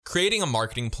Creating a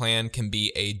marketing plan can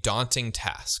be a daunting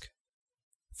task.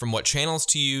 From what channels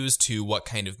to use, to what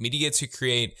kind of media to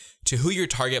create, to who your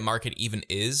target market even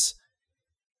is,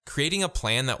 creating a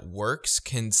plan that works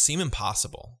can seem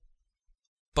impossible.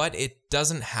 But it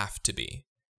doesn't have to be.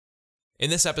 In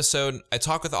this episode, I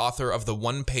talk with the author of the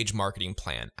One-Page Marketing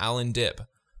Plan, Allan Dib,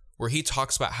 where he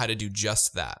talks about how to do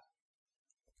just that.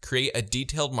 Create a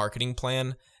detailed marketing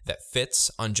plan that fits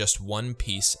on just one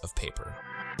piece of paper.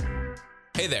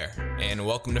 Hey there, and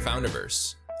welcome to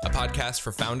Founderverse, a podcast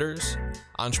for founders,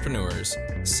 entrepreneurs,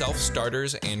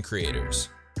 self-starters, and creators.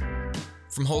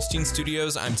 From Holstein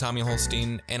Studios, I'm Tommy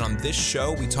Holstein, and on this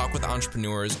show, we talk with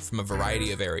entrepreneurs from a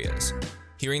variety of areas,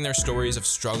 hearing their stories of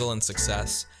struggle and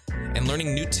success, and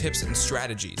learning new tips and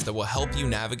strategies that will help you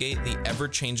navigate the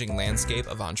ever-changing landscape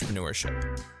of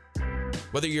entrepreneurship.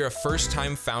 Whether you're a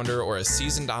first-time founder or a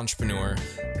seasoned entrepreneur,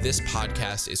 this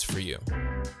podcast is for you.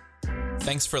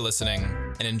 Thanks for listening,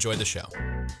 and enjoy the show.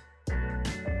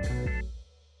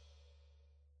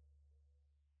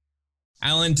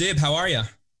 Allan Dib, how are you?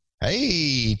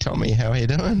 Hey, Tommy, how are you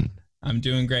doing? I'm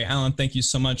doing great. Allan, thank you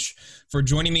so much for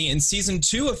joining me in season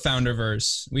 2 of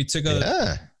Founderverse. We took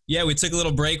a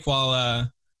little break while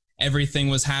everything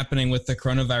was happening with the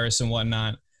coronavirus and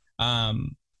whatnot.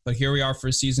 But here we are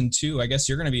for season 2. I guess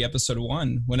you're going to be episode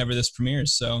 1 whenever this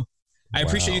premieres. So I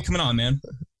appreciate you coming on, man.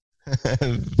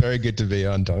 Very good to be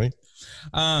on, Tommy.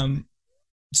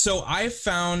 So I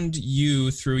found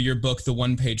you through your book, The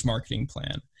One-Page Marketing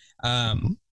Plan.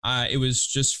 It was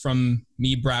just from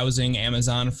me browsing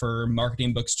Amazon for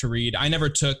marketing books to read. I never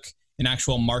took an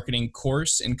actual marketing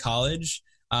course in college.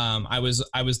 I was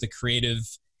the creative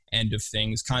end of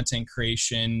things, content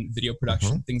creation, video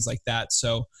production, things like that.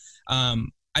 So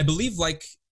I believe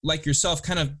like yourself,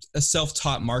 kind of a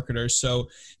self-taught marketer. So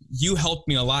you helped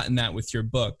me a lot in that with your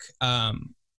book.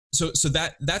 So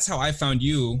that's how I found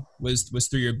you was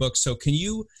through your book. So can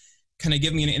you kind of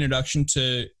give me an introduction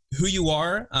to who you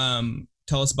are?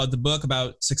 Tell us about the book,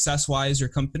 about Success-Wise, your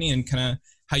company, and kind of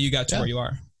how you got to where you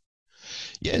are.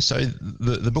 Yeah, so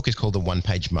the book is called The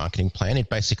One-Page Marketing Plan. It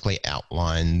basically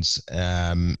outlines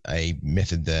a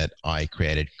method that I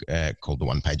created called The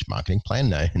One-Page Marketing Plan.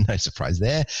 No surprise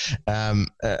there.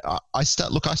 I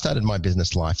started my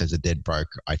business life as a dead broke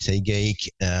IT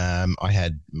geek. I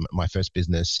had my first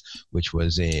business, which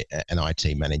was an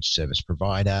IT managed service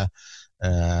provider.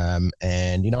 And,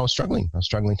 I was struggling. I was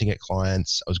struggling to get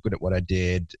clients. I was good at what I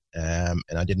did. And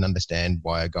I didn't understand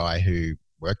why a guy who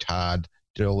worked hard,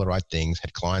 did all the right things,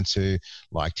 had clients who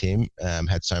liked him,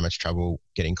 had so much trouble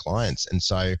getting clients. And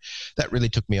so that really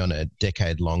took me on a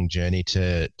decade-long journey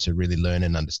to really learn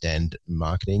and understand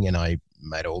marketing. And I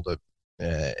made all the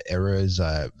errors,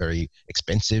 very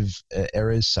expensive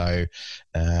errors. So,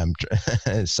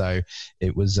 so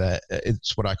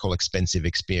it's what I call expensive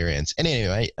experience. And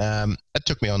anyway, it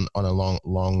took me on a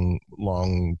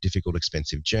long, difficult,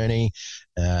 expensive journey.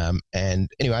 And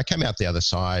anyway, I came out the other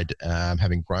side,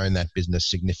 having grown that business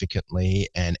significantly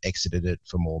and exited it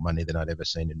for more money than I'd ever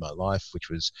seen in my life, which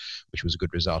was a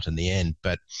good result in the end.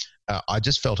 But I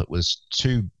just felt it was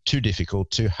too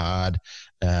difficult, too hard.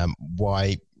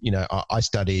 Why? I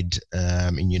studied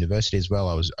in university as well.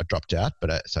 I dropped out,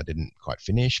 so I didn't quite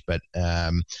finish. But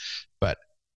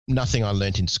nothing I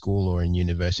learnt in school or in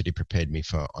university prepared me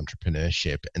for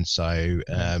entrepreneurship. And so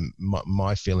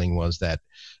my feeling was that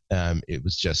it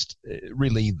was just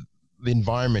really, the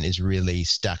environment is really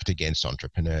stacked against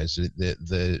entrepreneurs.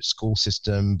 The school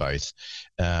system, both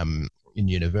in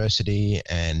university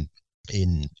and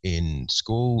in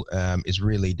school, is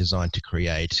really designed to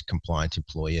create compliant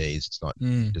employees. It's not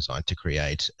designed to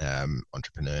create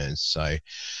entrepreneurs.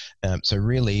 So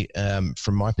really,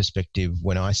 from my perspective,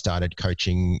 when I started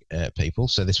coaching people,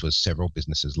 so this was several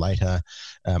businesses later,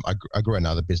 I grew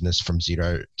another business from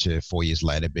 0 to 4 years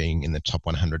later being in the top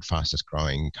 100 fastest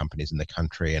growing companies in the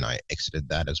country, and I exited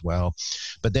that as well.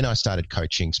 But then I started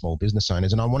coaching small business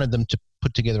owners, and I wanted them to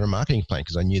put together a marketing plan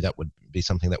because I knew that would be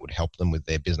something that would help them with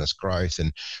their business growth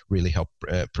and really help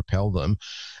propel them.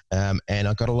 And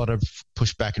I got a lot of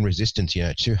pushback and resistance,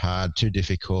 too hard, too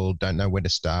difficult, don't know where to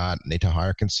start, need to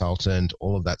hire a consultant,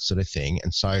 all of that sort of thing.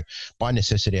 And so by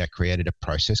necessity, I created a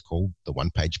process called the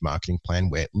One-Page Marketing Plan,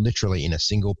 where literally in a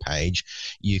single page,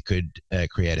 you could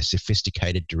create a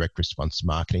sophisticated direct response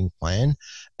marketing plan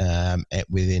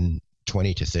within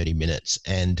 20 to 30 minutes.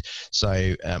 And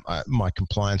so my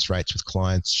compliance rates with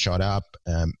clients shot up.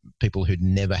 People who'd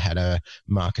never had a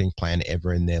marketing plan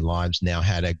ever in their lives now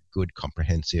had a good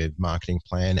comprehensive marketing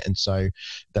plan. And so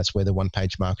that's where the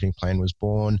One-Page Marketing Plan was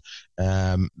born.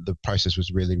 The process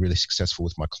was really, really successful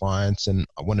with my clients, and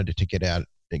I wanted it to get out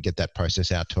get that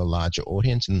process out to a larger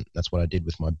audience. And that's what I did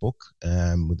with my book,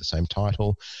 with the same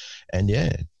title. And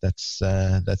yeah, that's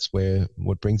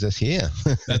what brings us here.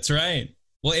 That's right.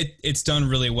 Well, it's done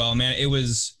really well, man. It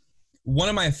was one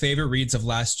of my favorite reads of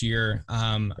last year.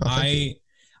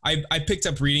 I picked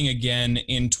up reading again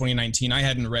in 2019. I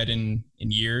hadn't read in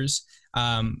years.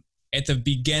 At the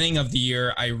beginning of the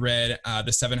year, I read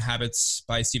The 7 Habits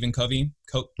by Stephen Covey.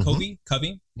 Covey?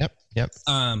 Yep.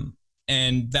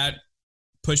 And that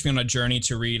pushed me on a journey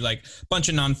to read like a bunch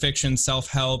of nonfiction,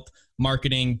 self-help,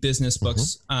 marketing, business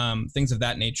books, things of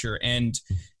that nature. And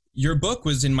your book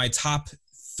was in my top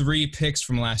 3 picks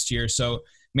from last year. So,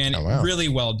 man, really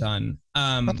well done.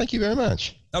 Well, thank you very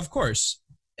much. Of course.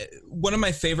 One of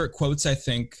my favorite quotes, I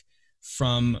think,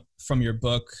 from your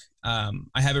book, I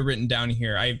have it written down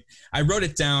here. I wrote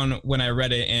it down when I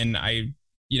read it, and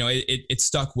it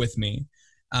stuck with me.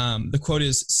 The quote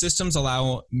is, "Systems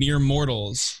allow mere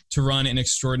mortals to run an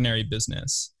extraordinary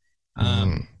business."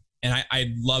 And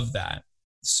I love that.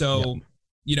 So,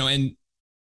 and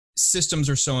systems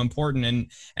are so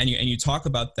important, and you talk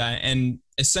about that. And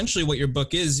essentially what your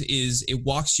book is it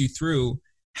walks you through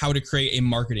how to create a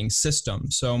marketing system.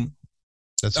 So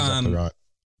that's exactly right.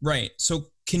 Right. So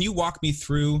can you walk me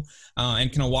through,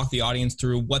 and can I walk the audience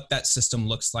through what that system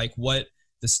looks like, what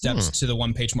the steps to the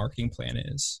one-page marketing plan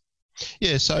is?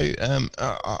 Yeah, so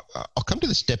I'll come to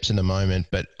the steps in a moment,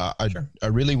 but I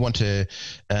really want to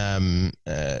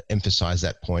emphasize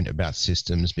that point about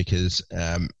systems because,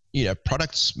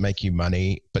 products make you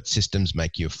money, but systems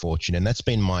make you a fortune. And that's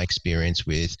been my experience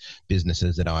with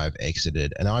businesses that I've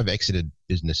exited. And I've exited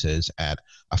businesses at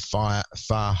a far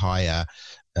higher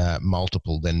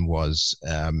multiple than was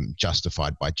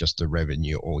justified by just the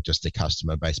revenue or just the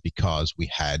customer base, because we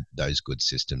had those good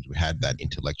systems. We had that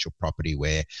intellectual property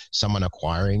where someone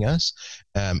acquiring us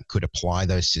could apply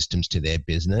those systems to their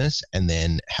business and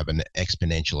then have an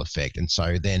exponential effect. And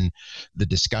so then the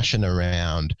discussion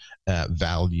around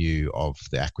value of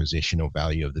the acquisition or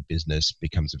value of the business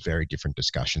becomes a very different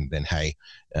discussion than, hey,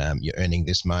 you're earning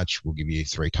this much, we'll give you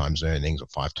 3 times earnings or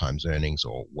 5 times earnings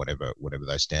or whatever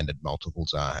those standard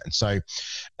multiples are. And so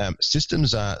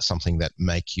systems are something that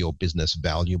make your business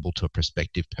valuable to a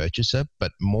prospective purchaser,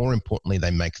 but more importantly, they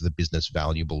make the business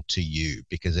valuable to you,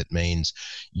 because it means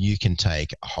you can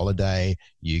take a holiday,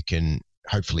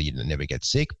 hopefully you never get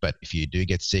sick, but if you do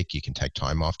get sick, you can take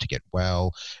time off to get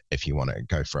well. If you want to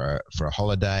go for a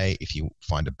holiday, if you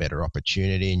find a better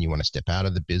opportunity and you want to step out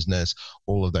of the business,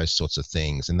 all of those sorts of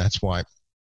things. And that's why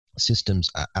systems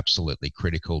are absolutely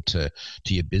critical to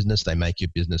your business. They make your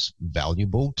business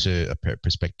valuable to a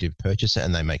prospective purchaser,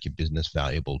 and they make your business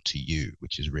valuable to you,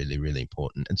 which is really, really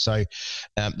important. And so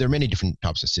there are many different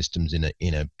types of systems in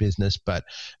a business, but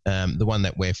the one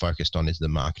that we're focused on is the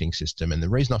marketing system. And the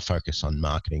reason I focus on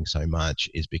marketing so much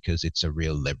is because it's a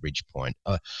real leverage point.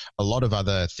 A lot of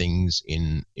other things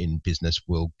in business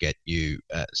will get you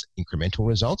incremental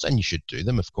results, and you should do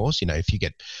them, of course. If you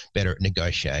get better at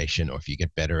negotiation, or if you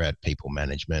get better at people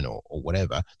management or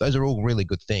whatever, those are all really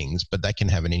good things, but they can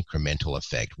have an incremental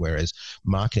effect, whereas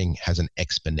marketing has an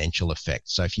exponential effect.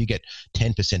 So if you get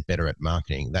 10% better at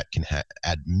marketing, that can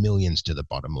add millions to the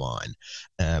bottom line.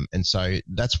 And so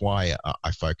that's why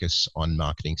I focus on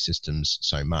marketing systems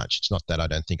so much. It's not that I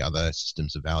don't think other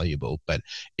systems are valuable, but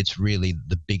it's really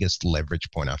the biggest leverage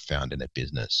point I've found in a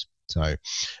business. So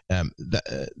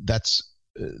that's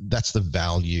the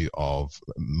value of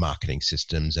marketing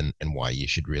systems and why you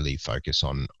should really focus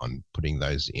on putting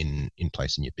those in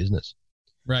place in your business.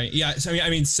 Right. Yeah. So, I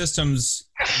mean, systems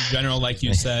in general, like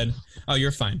you said, oh,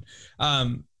 you're fine.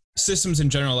 Systems in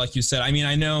general, like you said, I mean,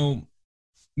 I know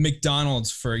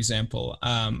McDonald's, for example,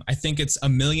 I think it's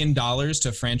 $1 million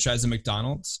to franchise a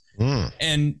McDonald's.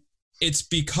 And it's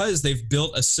because they've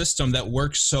built a system that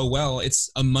works so well. It's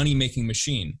a money-making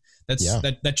machine.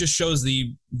 That just shows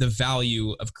the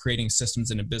value of creating systems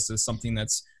in a business, something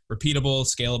that's repeatable,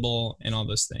 scalable, and all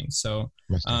those things. So,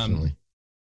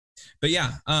 but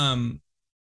yeah.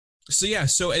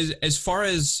 So as far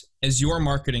as your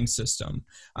marketing system,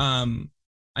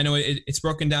 I know it's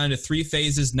broken down into 3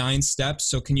 phases, 9 steps.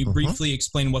 So can you briefly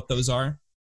explain what those are?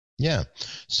 Yeah.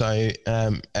 So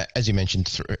as you mentioned,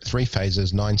 3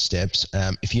 phases, 9 steps.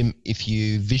 If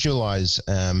you visualize,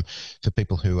 for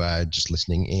people who are just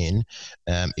listening in,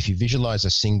 if you visualize a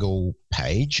single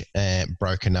page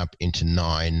broken up into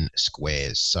 9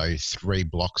 squares, so 3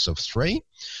 blocks of 3.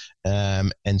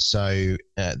 And so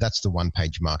that's the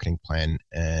one-page marketing plan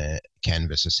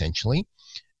canvas, essentially.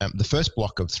 The first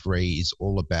block of 3 is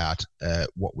all about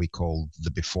what we call the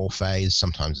before phase.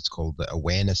 Sometimes it's called the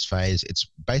awareness phase. It's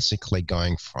basically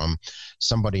going from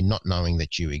somebody not knowing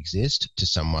that you exist to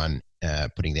someone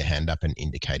putting their hand up and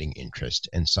indicating interest.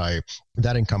 And so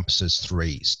that encompasses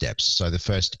 3 steps. So the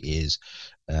first is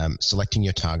selecting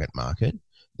your target market.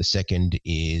 The second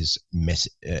is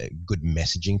good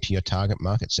messaging to your target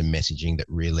market. So messaging that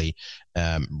really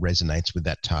resonates with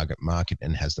that target market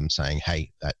and has them saying,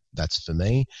 hey, that's for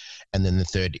me. And then the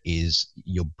third is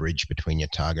your bridge between your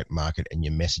target market and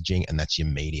your messaging, and that's your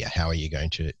media. How are you going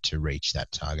to reach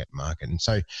that target market? And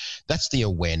so that's the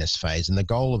awareness phase. And the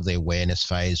goal of the awareness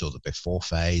phase, or the before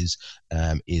phase,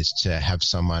 is to have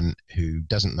someone who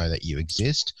doesn't know that you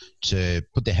exist to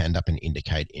put their hand up and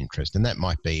indicate interest. And that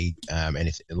might be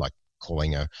anything like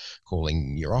calling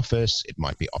your office. It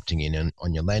might be opting in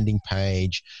on your landing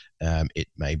page. It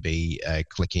may be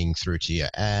clicking through to your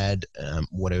ad.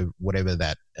 Whatever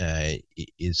that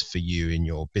is for you in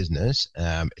your business.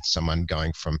 It's someone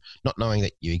going from not knowing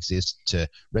that you exist to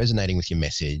resonating with your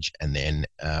message, and then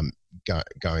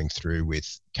going through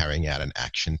with carrying out an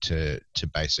action to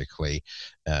basically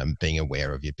being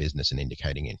aware of your business and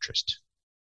indicating interest.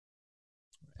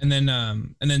 And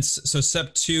then so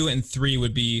step 2 and 3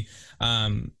 would be,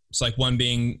 so like 1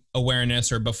 being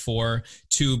awareness or before,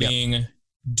 2 being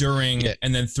during,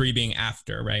 and then 3 being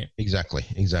after, right? Exactly.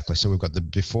 So we've got the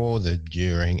before, the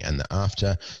during, and the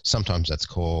after. Sometimes that's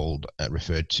called,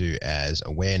 referred to as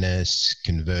awareness,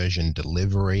 conversion,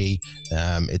 delivery.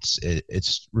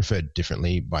 It's referred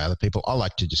differently by other people. I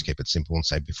like to just keep it simple and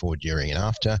say before, during, and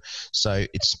after. So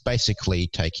it's basically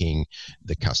taking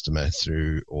the customer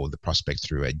through, or the prospect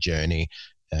through, a journey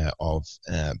of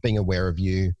being aware of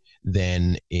you.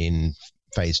 Then in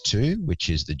phase 2, which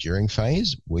is the during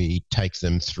phase, we take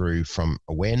them through from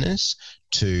awareness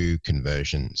to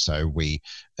conversion. So we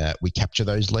capture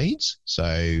those leads.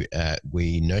 So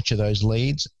we nurture those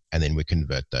leads, and then we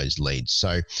convert those leads.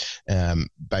 So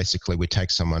basically, we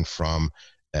take someone from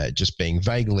just being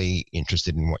vaguely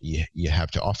interested in what you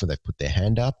have to offer. They put their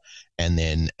hand up, and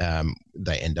then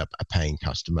they end up a paying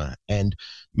customer. And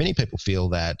many people feel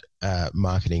that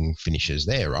marketing finishes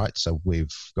there, right? So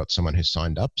we've got someone who's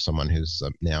signed up, someone who's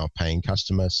now a paying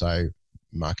customer. So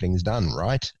marketing's done,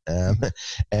 right?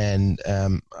 And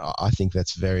I think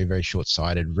that's very, very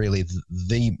short-sighted. Really,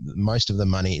 the most of the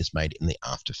money is made in the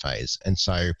after phase. And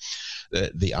so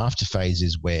the after phase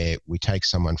is where we take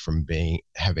someone from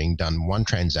having done one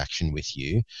transaction with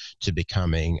you to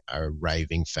becoming a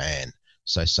raving fan.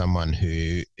 So someone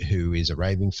who is a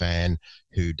raving fan,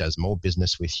 who does more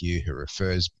business with you, who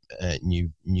refers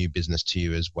new business to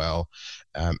you as well.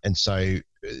 And so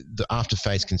the after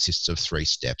phase consists of 3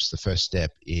 steps. The first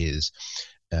step is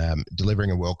delivering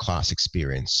a world-class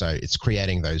experience. So it's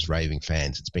creating those raving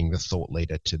fans. It's being the thought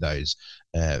leader to those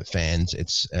fans.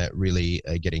 It's really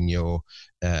getting your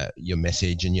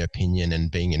message and your opinion and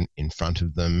being in front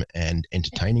of them and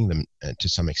entertaining them to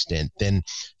some extent. Then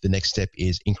the next step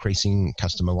is increasing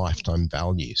customer lifetime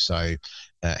value. So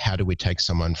how do we take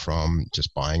someone from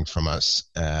just buying from us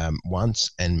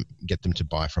once and get them to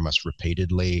buy from us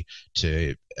repeatedly,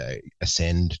 to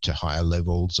ascend to higher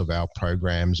levels of our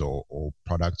programs or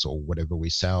products or whatever we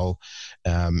sell?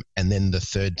 And then the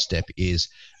third step is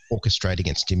orchestrating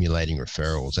and stimulating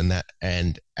referrals.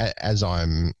 And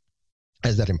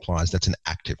as that implies, that's an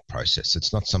active process.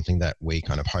 It's not something that we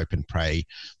kind of hope and pray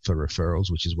for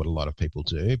referrals, which is what a lot of people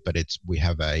do, but we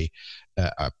have a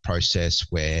process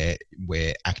where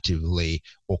we're actively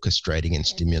orchestrating and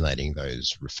stimulating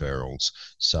those referrals.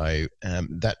 So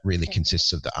that really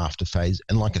consists of the after phase.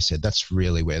 And like I said, that's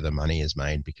really where the money is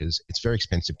made, because it's very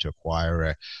expensive to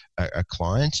acquire a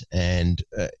client. And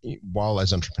while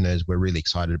as entrepreneurs, we're really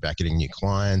excited about getting new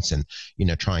clients and,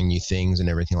 trying new things and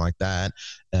everything like that,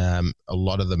 a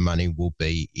lot of the money will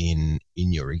be in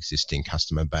your existing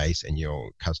customer base and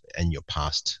your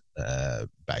past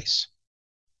base.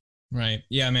 Right.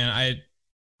 Yeah, man.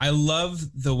 I love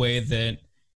the way that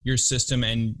your system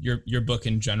and your book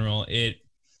in general, it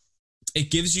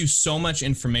gives you so much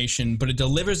information, but it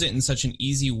delivers it in such an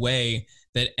easy way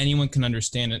that anyone can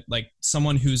understand it. Like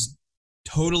someone who's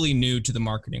totally new to the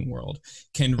marketing world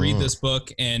can read this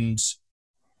book and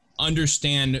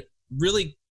understand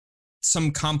really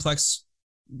some complex,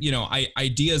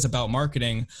 ideas about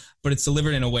marketing, but it's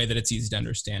delivered in a way that it's easy to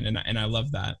understand. And I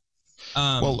love that.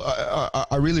 Well,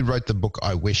 I really wrote the book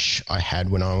I wish I had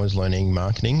when I was learning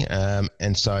marketing.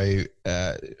 And so,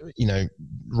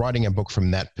 writing a book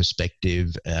from that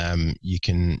perspective, you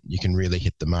can really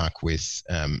hit the mark with,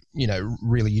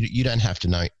 really you don't have to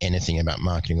know anything about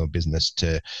marketing or business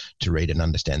to read and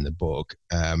understand the book.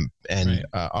 Right.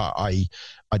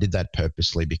 I did that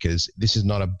purposely because this is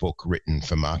not a book written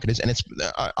for marketers. And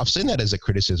I've seen that as a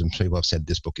criticism. People have said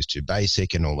this book is too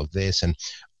basic and all of this. And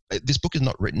this book is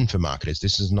not written for marketers.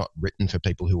 This is not written for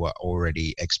people who are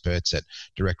already experts at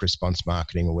direct response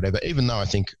marketing or whatever, even though I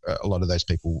think a lot of those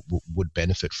people would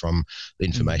benefit from the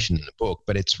information in the book.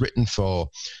 But it's written for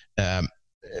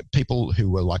people who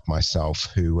were like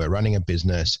myself, who were running a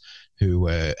business, who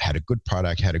had a good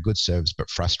product, had a good service, but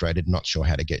frustrated, not sure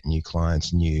how to get new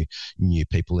clients, new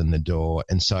people in the door.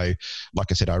 And so, like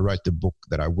I said, I wrote the book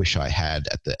that I wish I had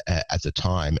at the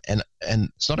time. And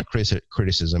it's not a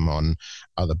criticism on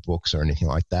other books or anything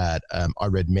like that. I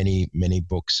read many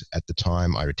books at the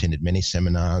time. I attended many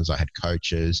seminars. I had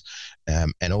coaches,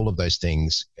 and all of those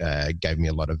things gave me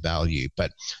a lot of value.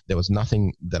 But there was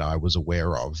nothing that I was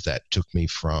aware of that took me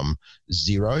from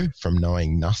zero, from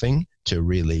knowing nothing, to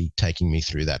really taking me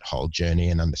through that whole journey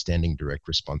and understanding direct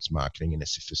response marketing in a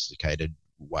sophisticated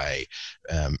way,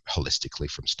 holistically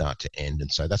from start to end.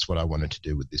 And so that's what I wanted to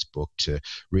do with this book, to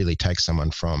really take someone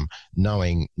from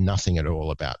knowing nothing at all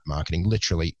about marketing.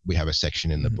 Literally, we have a section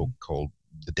in the book called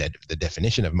the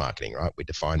definition of marketing, right? We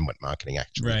define what marketing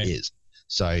actually is.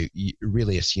 So it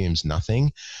really assumes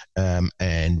nothing.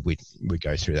 And we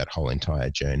go through that whole entire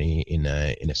journey in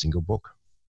a single book.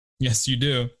 Yes, you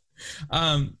do.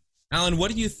 Alan,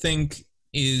 what do you think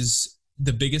is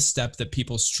the biggest step that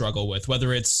people struggle with,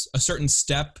 whether it's a certain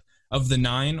step of the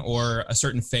 9 or a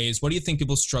certain phase? What do you think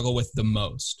people struggle with the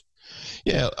most?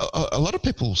 Yeah, a lot of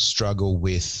people struggle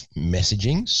with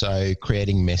messaging. So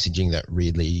creating messaging that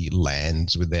really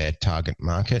lands with their target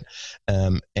market.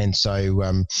 And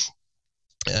so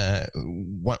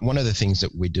one of the things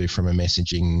that we do from a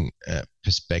messaging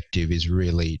perspective is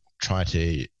really try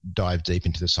to dive deep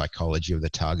into the psychology of the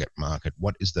target market.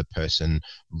 What is the person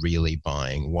really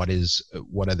buying? What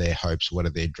are their hopes? What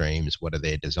are their dreams? What are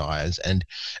their desires? And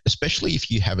especially if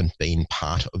you haven't been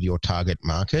part of your target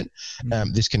market,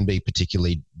 this can be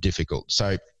particularly difficult.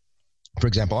 So, for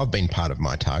example, I've been part of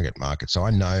my target market, so I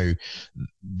know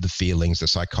the feelings, the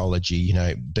psychology,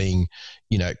 being,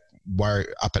 worried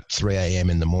up at 3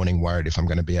 a.m. in the morning, worried if I'm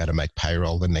going to be able to make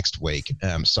payroll the next week.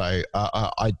 So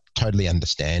I totally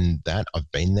understand that. I've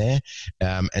been there.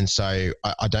 And so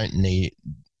I don't need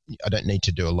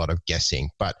to do a lot of guessing.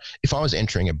 But if I was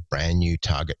entering a brand new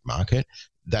target market,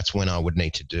 that's when I would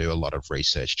need to do a lot of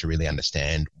research to really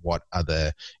understand what are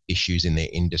the issues in their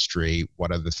industry,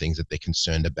 what are the things that they're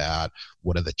concerned about,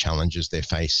 what are the challenges they're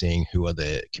facing, who are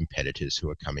the competitors who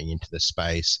are coming into the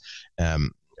space,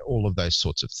 all of those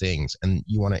sorts of things. And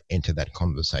you want to enter that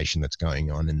conversation that's going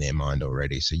on in their mind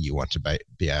already. So you want to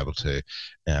be able to,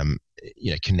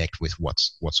 connect with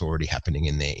what's already happening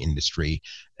in their industry,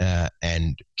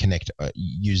 and connect,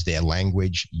 use their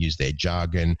language, use their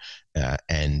jargon,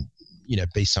 and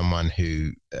be someone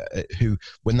who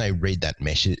when they read that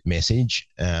message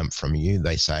from you,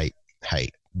 they say, "Hey,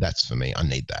 that's for me. I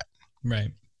need that."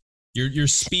 Right. You're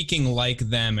speaking like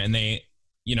them, and they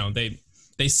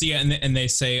see it and they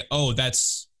say, "Oh,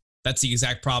 that's the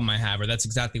exact problem I have," or "That's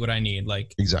exactly what I need."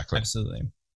 Like, exactly. Absolutely.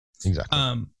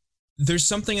 Exactly. There's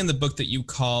something in the book that you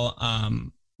call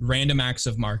random acts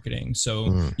of marketing.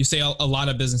 So you say a lot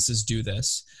of businesses do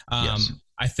this. Yes.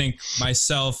 I think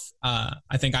myself,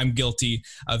 I think I'm guilty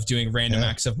of doing random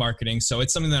acts of marketing. So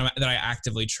it's something that I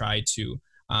actively try to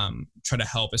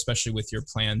help, especially with your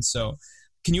plan. So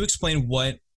can you explain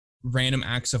what random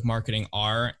acts of marketing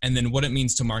are, and then what it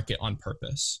means to market on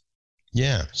purpose?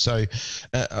 Yeah. So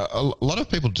a lot of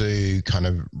people do kind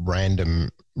of random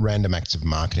acts of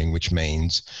marketing, which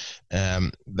means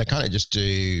they kind of just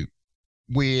do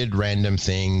weird random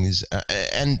things,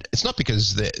 and it's not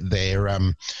because they're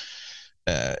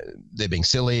being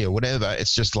silly or whatever.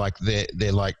 It's just like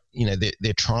they're like,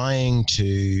 they're trying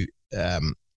to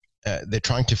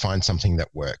find something that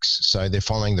works. So they're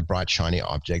following the bright, shiny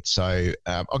object. So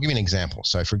I'll give you an example.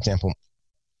 So for example,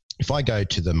 if I go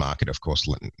to the market, of course,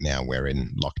 now we're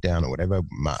in lockdown or whatever,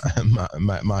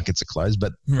 markets are closed,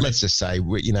 but let's just say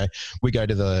we go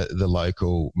to the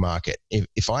local market.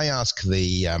 If I ask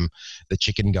the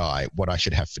chicken guy what I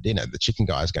should have for dinner, the chicken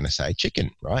guy is going to say chicken,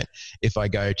 right? If I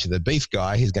go to the beef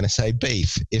guy, he's going to say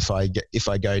beef. If I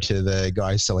go to the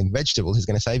guy selling vegetables, he's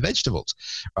going to say vegetables,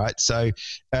 right? So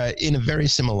in a very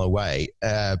similar way,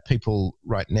 people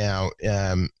right now,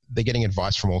 they're getting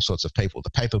advice from all sorts of people. The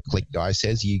pay-per-click guy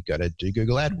says you got to do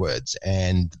Google AdWords,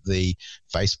 and the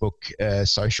Facebook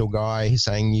social guy is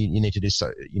saying you need to do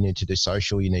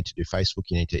social, you need to do Facebook,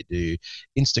 you need to do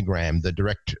Instagram. The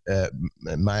direct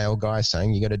mail guy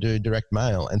saying you got to do direct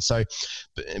mail, and so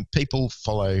people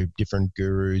follow different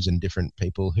gurus and different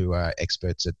people who are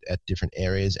experts at different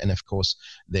areas, and of course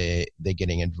they're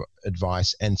getting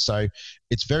advice, and so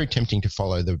it's very tempting to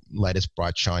follow the latest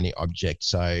bright shiny object.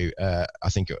 So I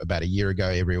think about a year ago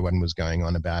everyone was going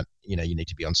on about you need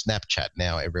to be on Snapchat.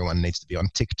 Now everyone needs to be on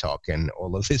TikTok and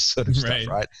all of this sort of stuff,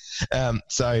 right? And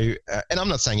I'm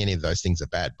not saying any of those things are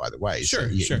bad, by the way. Sure.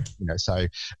 So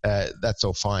that's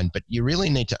all fine, but you really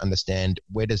need to understand,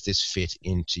 where does this fit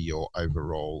into your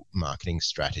overall marketing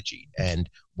strategy, and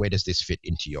where does this fit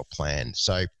into your plan?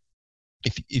 So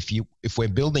if we're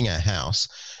building a house,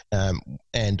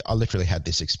 and I literally had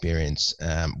this experience,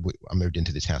 I moved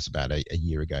into this house about a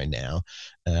year ago now,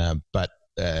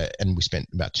 and we spent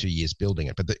about 2 years building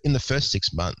it. But in the first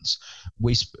 6 months,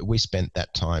 we spent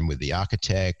that time with the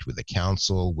architect, with the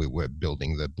council. We were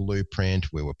building the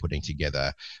blueprint. We were putting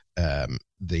together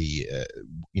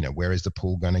where is the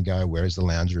pool going to go? Where is the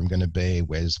lounge room going to be?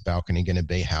 Where's the balcony going to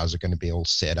be? How's it going to be all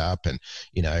set up? And,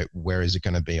 where is it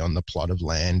going to be on the plot of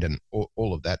land, and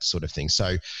all of that sort of thing.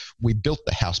 So we built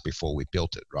the house before we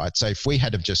built it, right? So if we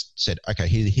had have just said, okay,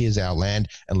 here's our land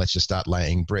and let's just start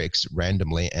laying bricks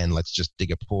randomly and let's just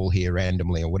dig a pool here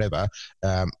randomly or whatever,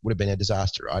 would have been a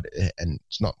disaster, right? And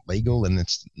it's not legal and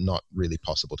it's not really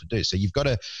possible to do. So you've got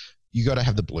to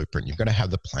have the blueprint. You've got to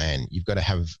have the plan. You've got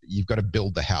to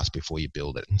build the house before you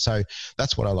build it. And so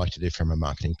that's what I like to do from a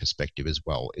marketing perspective as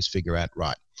well, is figure out,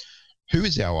 right, who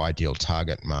is our ideal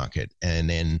target market? And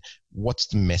then what's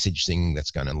the messaging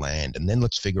that's going to land? And then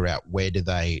let's figure out, where do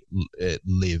they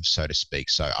live, so to speak.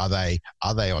 So are they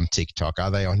on TikTok?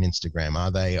 Are they on Instagram?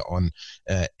 Are they on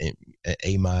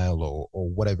email or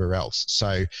whatever else?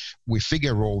 So we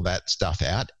figure all that stuff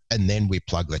out, and then we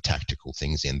plug the tactical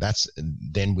things in.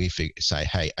 Then we say,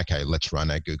 hey, okay, let's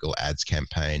run a Google Ads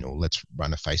campaign, or let's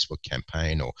run a Facebook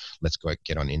campaign, or let's go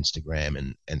get on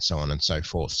Instagram, and so on and so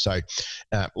forth. So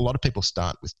a lot of people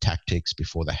start with tactics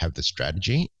before they have the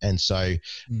strategy. And so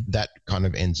that kind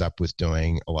of ends up with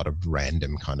doing a lot of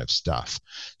random kind of stuff.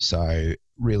 So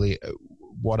really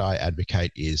what I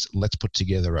advocate is, let's put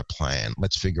together a plan.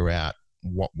 Let's figure out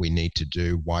what we need to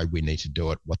do, why we need to do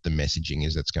it, what the messaging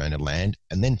is that's going to land,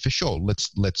 and then for sure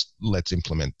let's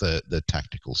implement the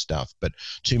tactical stuff. But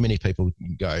too many people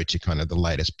go to kind of the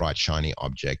latest bright shiny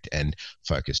object and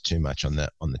focus too much on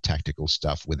the tactical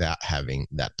stuff without having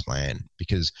that plan,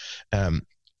 because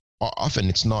often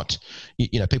it's not,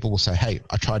 people will say, hey,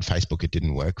 I tried Facebook, it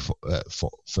didn't work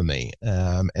for me,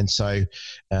 and so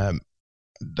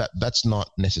that's not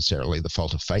necessarily the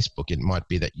fault of Facebook. It might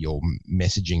be that your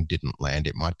messaging didn't land.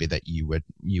 It might be that you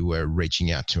were reaching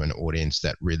out to an audience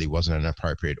that really wasn't an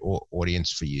appropriate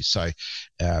audience for you. So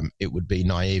it would be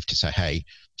naive to say, hey,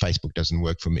 Facebook doesn't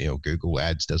work for me, or Google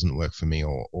Ads doesn't work for me,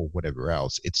 or whatever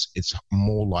else. It's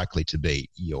more likely to be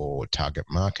your target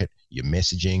market, your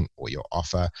messaging, or your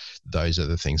offer. Those are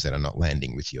the things that are not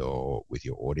landing with your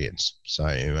audience.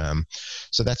 So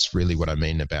that's really what I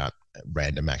mean about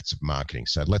random acts of marketing.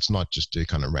 So let's not just do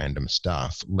kind of random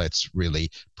stuff. Let's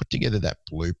really put together that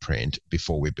blueprint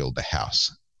before we build the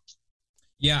house.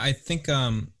 Yeah, I think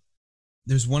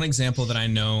there's one example that I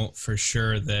know for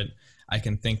sure that I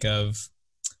can think of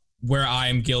where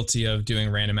I'm guilty of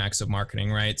doing random acts of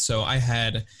marketing, right? So I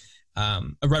had a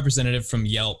representative from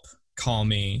Yelp call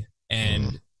me,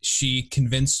 and she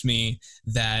convinced me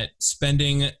that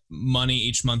spending money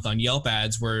each month on Yelp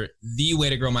ads were the way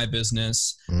to grow my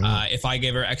business. If I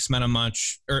gave her X amount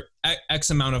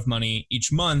of money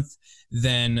each month,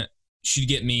 then she'd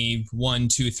get me 1,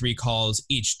 2, 3 calls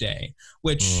each day,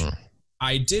 which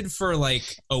I did for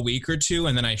like a week or two,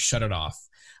 and then I shut it off.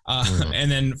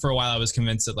 And then for a while I was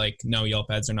convinced that no,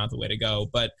 Yelp ads are not the way to go.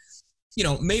 But,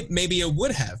 maybe it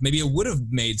would have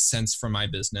made sense for my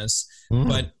business.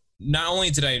 But not only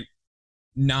did I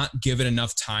not give it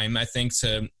enough time, I think,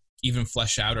 to even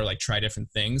flesh out or try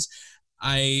different things,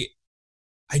 I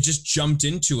just jumped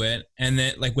into it, and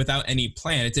then without any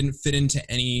plan. It didn't fit into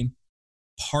any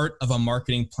part of a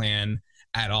marketing plan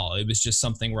at all. It was just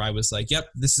something where I was like, yep,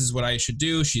 this is what I should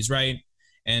do. She's right.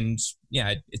 And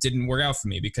yeah, it didn't work out for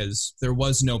me because there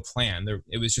was no plan.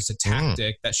 It was just a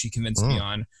tactic that she convinced me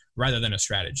on rather than a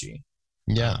strategy.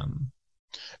 Yeah.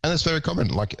 And that's very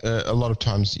common. A lot of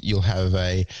times you'll have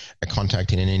a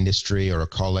contact in an industry or a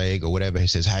colleague or whatever who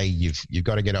says, hey, you've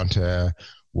got to get onto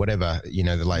whatever,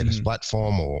 the latest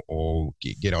platform or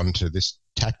get onto this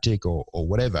tactic or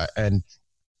whatever. And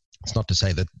It's not to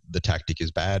say that the tactic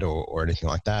is bad or anything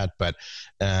like that, but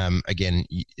again,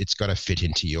 it's got to fit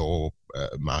into your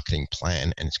marketing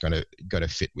plan, and it's got to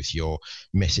fit with your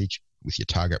message, with your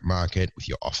target market, with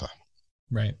your offer.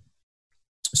 Right.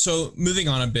 So moving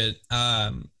on a bit,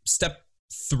 step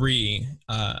 3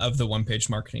 of the one-page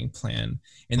marketing plan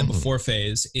in the before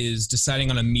phase is deciding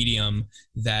on a medium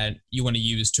that you want to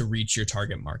use to reach your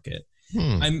target market.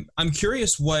 I'm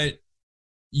curious what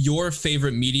your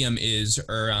favorite medium is,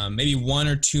 or maybe 1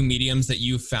 or 2 mediums that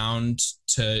you found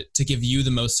to give you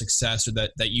the most success, or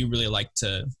that you really like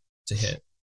to hit.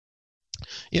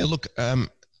 Yeah, look,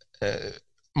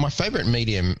 my favorite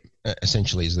medium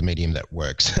essentially is the medium that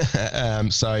works.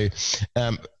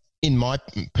 In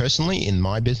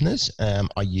my business,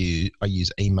 I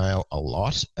use email a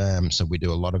lot. So we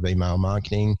do a lot of email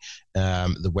marketing.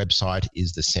 The website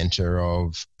is the center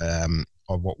of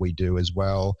what we do as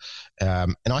well.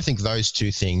 And I think those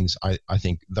 2 things, I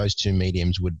think those 2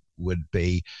 mediums would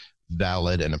be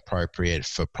valid and appropriate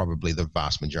for probably the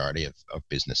vast majority of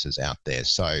businesses out there.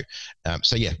 So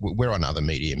yeah, we're on other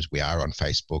mediums. We are on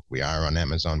Facebook, we are on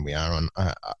Amazon, we are on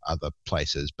other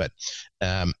places, but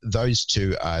those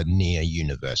 2 are near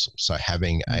universal. So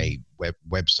having a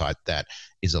website that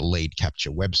is a lead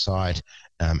capture website,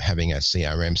 having a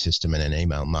CRM system and an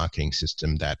email marketing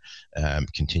system that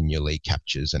continually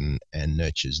captures and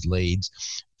nurtures leads,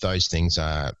 those things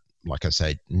are, like I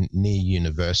say, near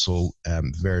universal,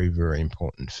 very, very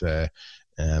important for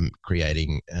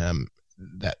creating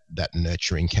that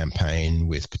nurturing campaign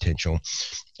with potential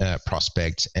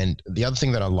prospects. And the other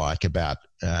thing that I like about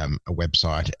a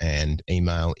website and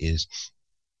email is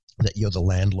that you're the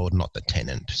landlord, not the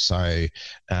tenant. So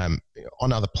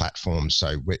on other platforms,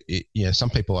 some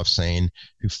people I've seen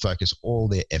who focus all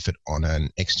their effort on an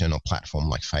external platform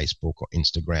like Facebook or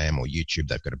Instagram or YouTube.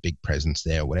 They've got a big presence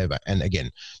there or whatever. And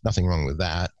again, nothing wrong with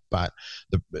that. But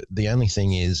the only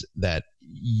thing is that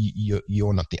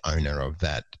you're not the owner of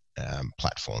that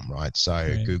platform, right? So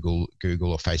right. Google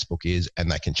or Facebook is,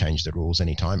 and they can change the rules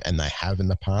anytime, and they have in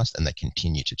the past, and they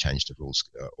continue to change the rules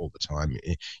all the time.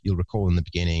 You'll recall in the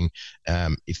beginning,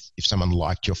 if someone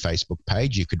liked your Facebook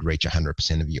page, you could reach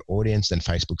 100% of your audience. Then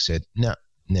Facebook said, no,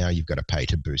 now you've got to pay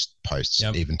to boost posts,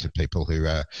 even to people who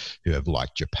have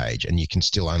liked your page, and you can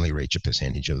still only reach a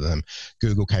percentage of them.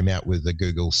 Google came out with the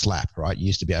Google Slap, right? You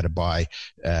used to be able to buy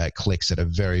clicks at a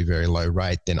very, very low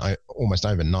rate. Then almost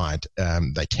overnight,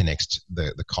 they 10x'd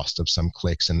the cost of some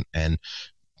clicks, and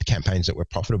the campaigns that were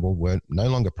profitable were no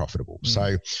longer profitable.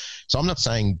 So I'm not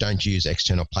saying don't use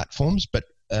external platforms, but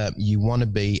you want to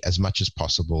be, as much as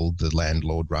possible, the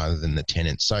landlord rather than the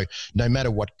tenant. So no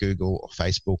matter what Google or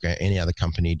Facebook or any other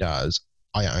company does,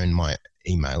 I own my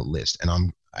email list, and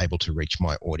I'm able to reach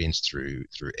my audience through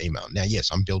email. Now, yes,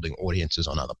 I'm building audiences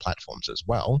on other platforms as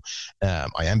well.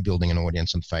 I am building an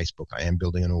audience on Facebook. I am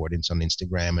building an audience on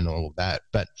Instagram and all of that.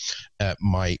 But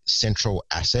my central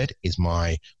asset is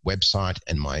my website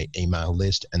and my email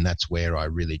list, and that's where I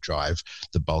really drive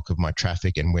the bulk of my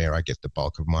traffic and where I get the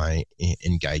bulk of my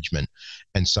engagement.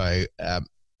 And so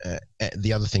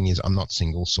the other thing is I'm not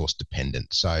single source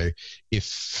dependent. So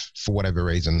if for whatever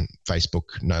reason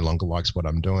Facebook no longer likes what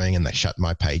I'm doing and they shut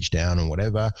my page down or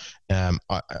whatever, I'm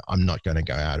not going to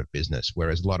go out of business.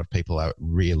 Whereas a lot of people are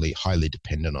really highly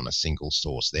dependent on a single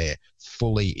source. They're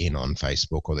fully in on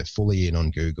Facebook, or they're fully in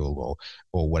on Google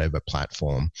or whatever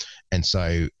platform. And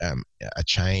so a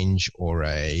change or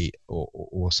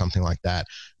something like that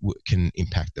can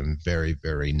impact them very,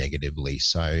 very negatively.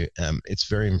 So it's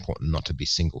very important not to be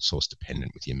single source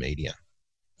dependent with your media.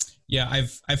 Yeah,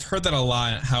 I've heard that a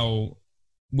lot, how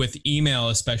with email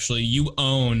especially, you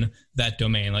own that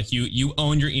domain. Like you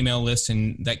own your email list,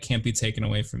 and that can't be taken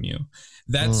away from you.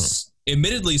 That's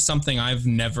admittedly something I've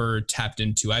never tapped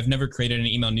into. I've never created an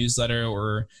email newsletter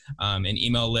or an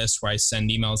email list where I send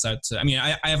emails out to,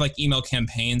 I have like email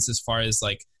campaigns as far as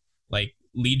like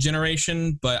lead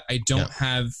generation, but I don't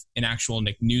have an actual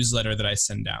newsletter that I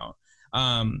send out.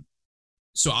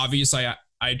 So obviously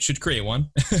I should create one.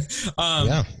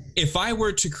 If I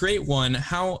were to create one,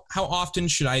 how often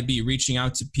should I be reaching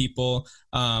out to people?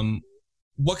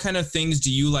 What kind of things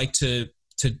do you like to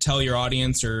tell your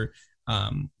audience, or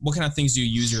what kind of things do you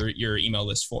use your email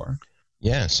list for?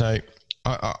 Yeah, so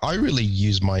I really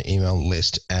use my email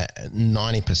list at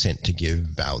 90% to give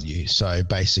value. So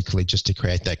basically just to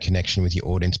create that connection with your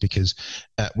audience, because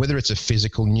whether it's a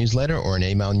physical newsletter or an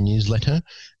email newsletter,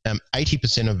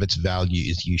 80% of its value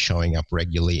is you showing up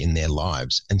regularly in their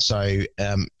lives. And so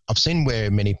I've seen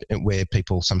where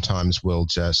people sometimes will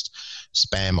just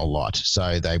spam a lot.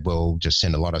 So they will just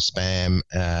send a lot of spam,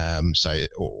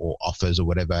 or offers or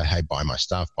whatever. Hey, buy my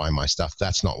stuff, buy my stuff.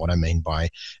 That's not what I mean by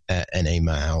an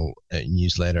email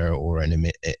newsletter or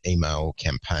an email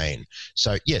campaign.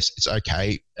 So yes, it's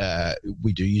okay.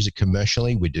 We do use it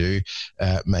commercially. We do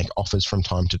make offers from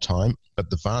time to time, but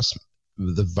the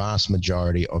vast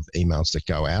majority of emails that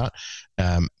go out,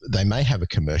 they may have a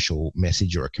commercial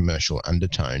message or a commercial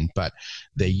undertone, but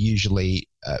they're usually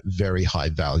very high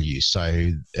value.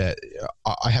 So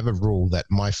I have a rule that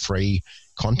my free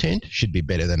content should be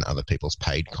better than other people's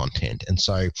paid content. And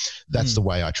so that's the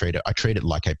way I treat it. I treat it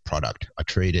like a product. I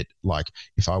treat it like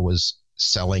if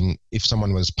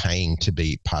someone was paying to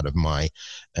be part of my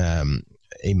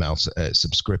email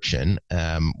subscription,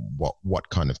 what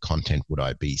kind of content would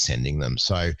I be sending them?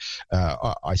 So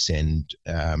I send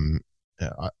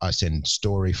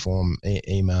story form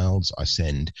emails. I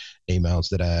send emails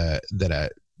that are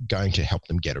going to help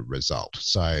them get a result.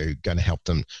 So going to help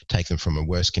them take them from a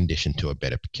worse condition to a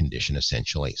better condition,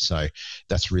 essentially. So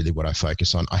that's really what I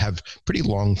focus on. I have pretty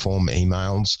long form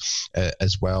emails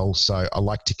as well. So I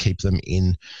like to keep them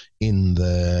in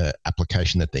the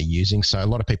application that they're using. So a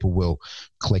lot of people will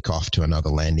click off to another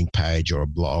landing page or a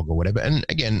blog or whatever. And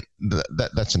again,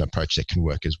 that's an approach that can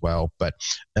work as well. But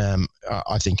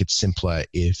I think it's simpler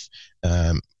if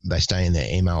they stay in their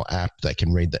email app. They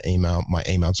can read the email. My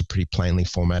emails are pretty plainly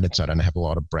formatted, so I don't have a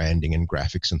lot of branding and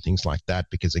graphics and things like that,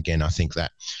 because again, I think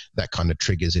that kind of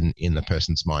triggers in the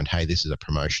person's mind, hey, this is a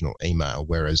promotional email.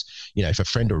 Whereas, if a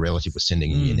friend or relative was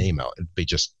sending me an email, it'd be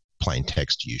just plain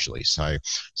text usually. So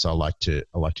I like to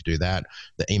do that.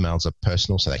 The emails are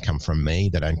personal, so they come from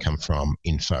me. They don't come from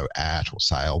info at or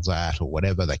sales at or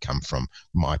whatever. They come from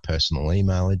my personal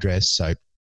email address. So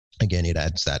again, it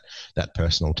adds that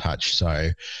personal touch. So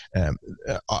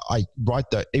I write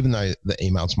even though the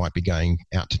emails might be going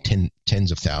out to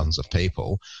tens of thousands of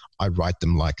people, I write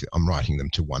them like I'm writing them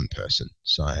to one person.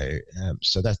 So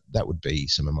that would be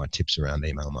some of my tips around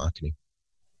email marketing.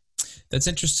 That's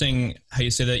interesting how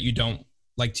you say that you don't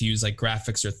like to use like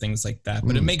graphics or things like that,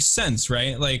 but it makes sense,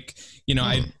 right? Like,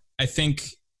 I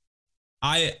think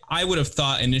I would have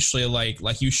thought initially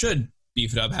like you should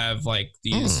beef it up, have like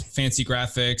these fancy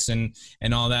graphics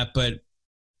and all that. But,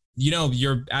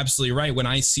 you're absolutely right. When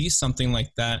I see something like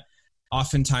that,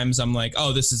 oftentimes I'm like,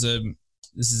 oh, this is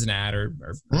an ad or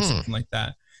something like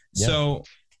that. Yeah. So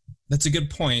that's a good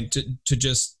point to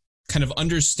just kind of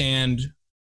understand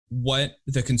what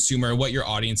the consumer, what your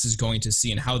audience is going to see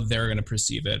and how they're going to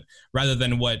perceive it rather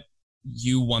than what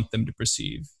you want them to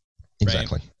perceive.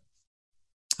 Exactly. Right?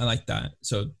 I like that.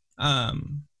 So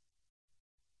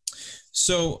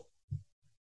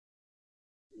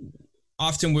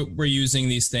often we're using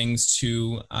these things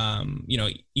to,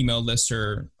 email lists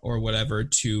or whatever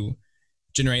to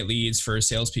generate leads for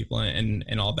salespeople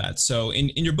and all that. So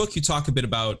in your book, you talk a bit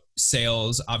about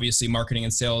sales. Obviously, marketing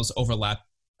and sales overlap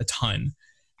a ton.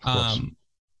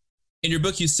 In your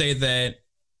book, you say that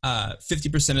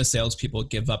 50% of salespeople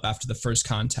give up after the first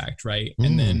contact, right?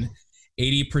 And then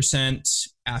 80%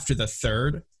 after the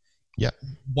third. Yeah.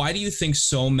 Why do you think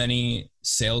so many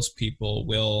salespeople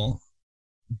will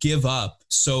give up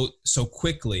so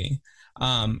quickly?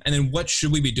 And then what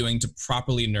should we be doing to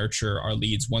properly nurture our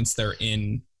leads once they're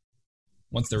in?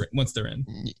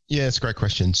 Yeah, it's a great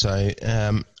question. So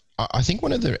I think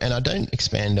and I don't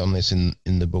expand on this in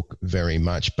the book very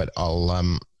much, but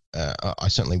I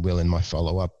certainly will in my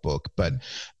follow-up book. But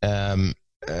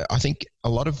I think a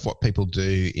lot of what people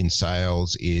do in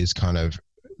sales is kind of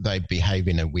they behave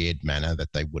in a weird manner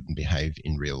that they wouldn't behave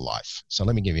in real life. So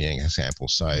let me give you an example.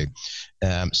 So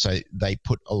they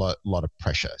put a lot of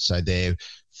pressure. So they're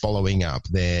following up,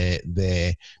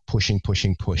 they're pushing,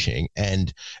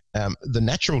 and the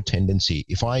natural tendency,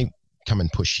 if I come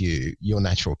and push you, your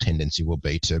natural tendency will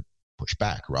be to push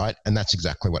back, right? And that's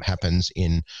exactly what happens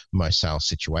in most sales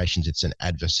situations. It's an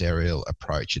adversarial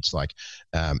approach. It's like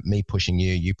me pushing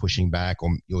you, you pushing back,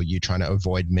 or you trying to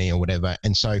avoid me or whatever.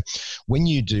 And so when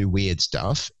you do weird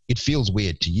stuff, it feels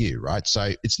weird to you, right?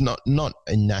 So it's not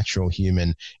a natural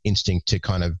human instinct to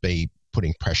kind of be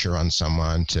putting pressure on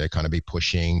someone, to kind of be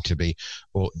pushing, to be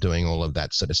doing all of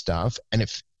that sort of stuff. And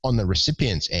if on the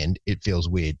recipient's end, it feels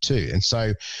weird too. And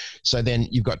so then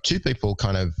you've got two people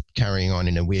kind of carrying on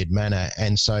in a weird manner.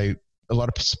 And so a lot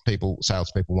of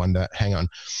salespeople wonder, hang on,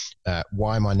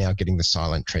 why am I now getting the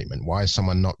silent treatment? Why is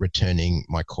someone not returning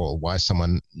my call? Why is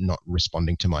someone not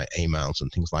responding to my emails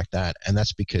and things like that? And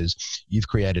that's because you've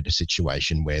created a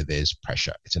situation where there's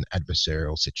pressure. It's an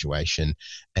adversarial situation.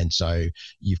 And so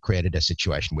you've created a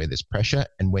situation where there's pressure.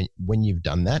 And when you've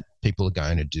done that, people are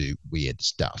going to do weird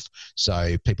stuff.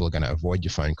 So people are going to avoid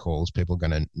your phone calls. People are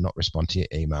going to not respond to your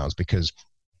emails because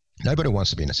nobody wants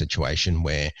to be in a situation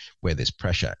where there's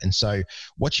pressure. And so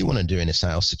what you want to do in a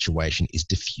sales situation is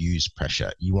diffuse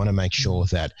pressure. You want to make sure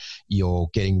that you're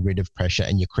getting rid of pressure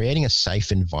and you're creating a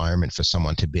safe environment for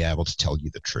someone to be able to tell you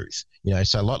the truth.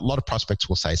 So a lot of prospects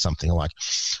will say something like,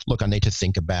 look, I need to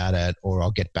think about it, or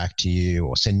I'll get back to you,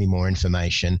 or send me more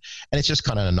information. And it's just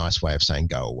kind of a nice way of saying,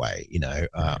 go away. I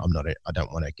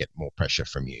don't want to get more pressure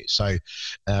from you. So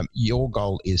your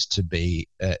goal is to be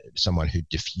someone who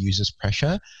diffuses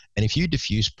pressure. And if you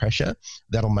diffuse pressure,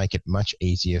 that'll make it much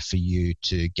easier for you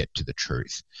to get to the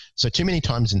truth. So too many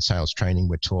times in sales training,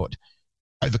 we're taught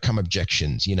overcome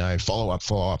objections, follow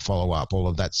up, all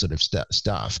of that sort of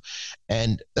stuff.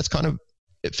 And that's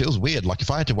it feels weird. Like if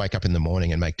I had to wake up in the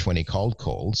morning and make 20 cold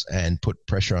calls and put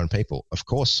pressure on people, of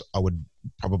course I would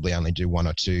probably only do 1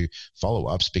 or 2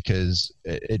 follow-ups because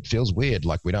it feels weird.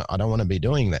 Like I don't want to be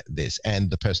doing this,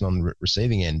 and the person on the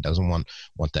receiving end doesn't want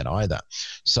that either.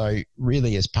 So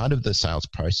really, as part of the sales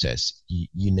process,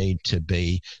 you need to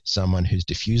be someone who's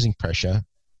diffusing pressure,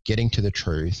 getting to the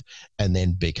truth, and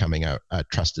then becoming a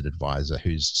trusted advisor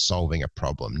who's solving a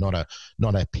problem, not a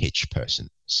pitch person.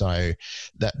 So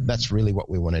that's really what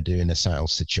we want to do in a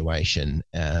sales situation,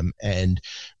 and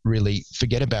really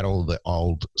forget about all the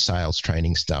old sales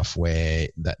training stuff where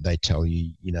that they tell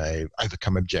you,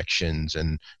 overcome objections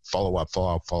and follow up.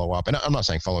 And I'm not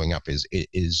saying following up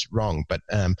is wrong, but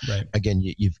right. Again,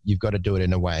 you've got to do it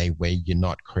in a way where you're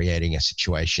not creating a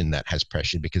situation that has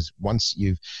pressure, because once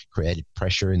you've created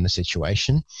pressure in the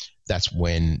situation, that's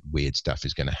when weird stuff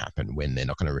is going to happen, when they're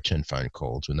not going to return phone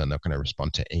calls, when they're not going to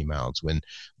respond to emails, when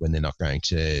they're not going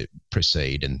to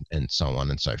proceed, and so on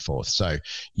and so forth. So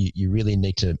you really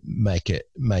need to make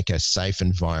a safe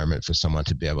environment for someone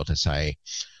to be able to say,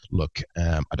 look,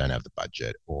 I don't have the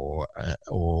budget, or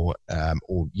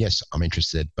yes, I'm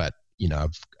interested, but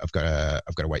I've got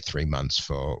to wait 3 months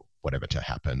for whatever to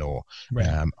happen, or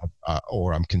right.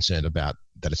 Or I'm concerned about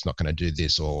that it's not going to do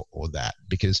this or that,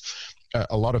 because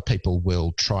a lot of people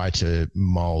will try to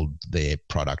mold their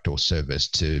product or service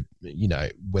to,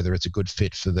 whether it's a good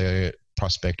fit for the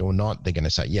prospect or not. They're going to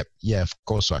say, yep, yeah, of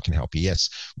course I can help you. Yes,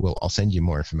 well, I'll send you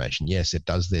more information. Yes, it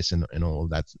does this and all of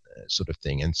that sort of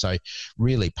thing. And so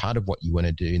really part of what you want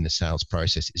to do in the sales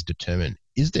process is determine,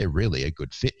 is there really a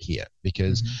good fit here?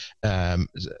 Because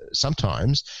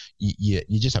sometimes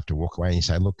you just have to walk away and you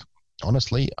say, look,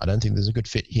 honestly, I don't think there's a good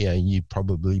fit here. You'd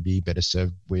probably be better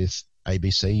served with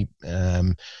ABC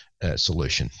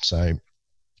solution. So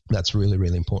that's really,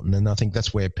 really important. And I think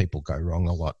that's where people go wrong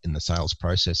a lot in the sales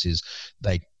process, is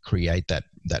they create that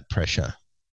pressure.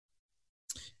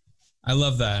 I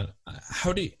love that.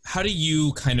 How do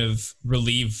you kind of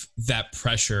relieve that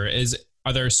pressure?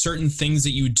 Are there certain things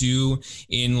that you do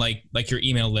in like your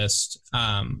email list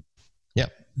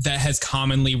that has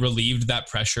commonly relieved that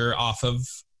pressure off of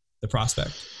the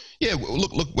prospect? Yeah,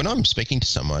 look, when I'm speaking to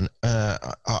someone,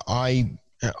 I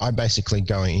basically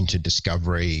go into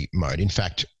discovery mode. In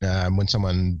fact, when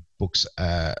someone books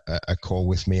a call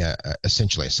with me,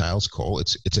 essentially a sales call,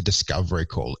 it's a discovery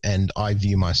call, and I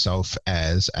view myself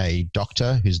as a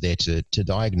doctor who's there to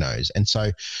diagnose. And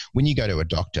so when you go to a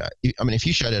doctor, if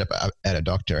you showed up at a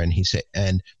doctor and he said,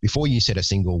 and before you said a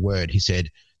single word, he said,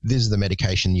 this is the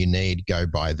medication you need, go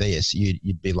buy this,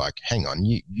 you'd be like, hang on,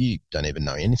 you don't even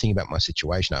know anything about my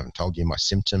situation. I haven't told you my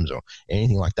symptoms or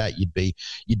anything like that. You'd be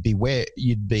beware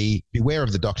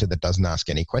of the doctor that doesn't ask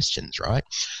any questions, right?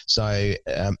 So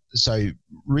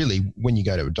really, when you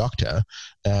go to a doctor,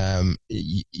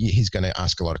 he's going to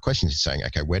ask a lot of questions. He's saying,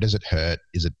 okay, where does it hurt?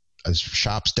 Is it a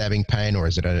sharp stabbing pain, or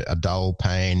is it a dull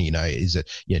pain? Is it,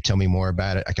 tell me more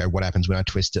about it. Okay, what happens when I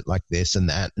twist it like this and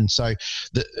that? And so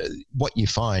what you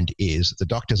find is the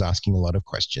doctor's asking a lot of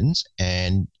questions,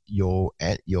 and you're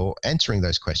answering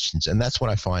those questions. And that's what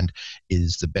I find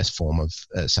is the best form of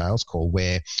a sales call,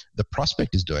 where the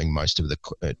prospect is doing most of the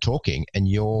talking and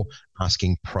you're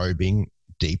asking probing,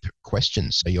 deep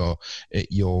questions. So a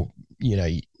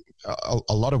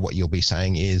lot of what you'll be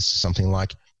saying is something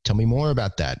like, tell me more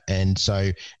about that. And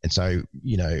so,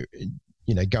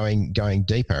 going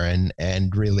deeper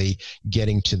and really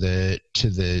getting to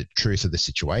the truth of the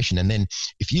situation. And then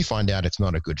if you find out it's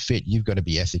not a good fit, you've got to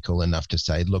be ethical enough to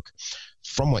say, look,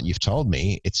 from what you've told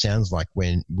me, it sounds like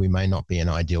when we may not be an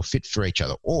ideal fit for each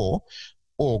other, or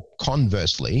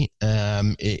conversely,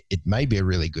 it may be a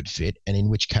really good fit, and in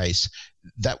which case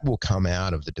that will come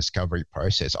out of the discovery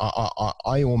process.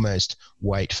 I almost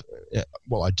wait,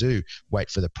 I do wait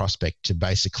for the prospect to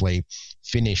basically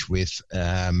finish with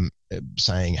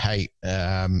saying, hey,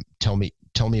 tell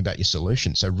me about your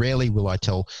solution. So rarely will I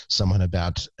tell someone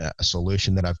about a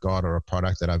solution that I've got or a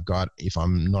product that I've got if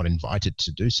I'm not invited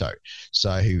to do so.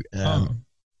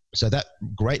 So that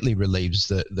greatly relieves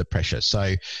the pressure.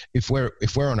 So if we're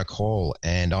on a call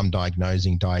and I'm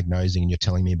diagnosing, and you're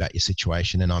telling me about your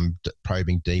situation, and I'm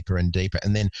probing deeper and deeper,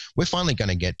 and then we're finally going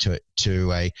to get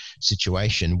to a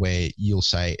situation where you'll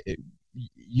say,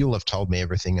 you'll have told me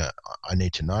everything I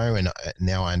need to know, and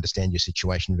now I understand your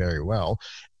situation very well,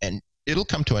 and it'll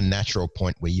come to a natural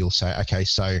point where you'll say, okay,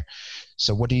 so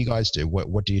what do you guys do?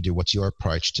 What do you do? What's your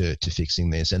approach to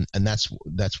fixing this? And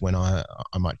that's when I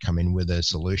might come in with a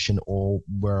solution, or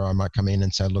where I might come in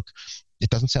and say, look, it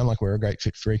doesn't sound like we're a great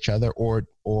fit for each other, or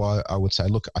I would say,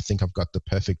 look, I think I've got the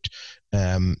perfect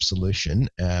solution.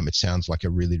 It sounds like a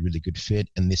really, really good fit,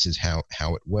 and this is how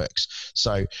it works.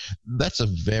 So that's a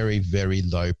very, very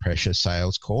low pressure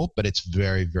sales call, but it's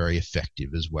very, very effective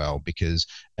as well, because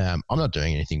I'm not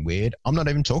doing anything weird. I'm not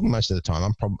even talking most of the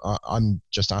time. I'm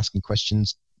just asking questions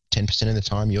 10% of the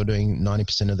time. You're doing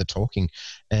 90% of the talking,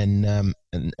 and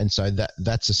so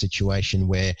that's a situation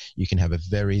where you can have a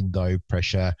very low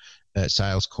pressure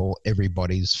sales call.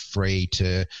 Everybody's free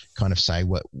to kind of say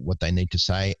what they need to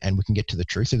say, and we can get to the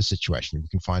truth of the situation. We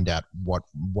can find out what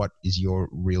is your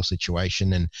real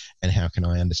situation, and how can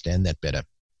I understand that better.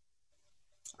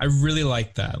 I really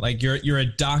like that. Like you're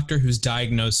a doctor who's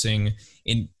diagnosing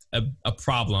in a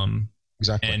problem.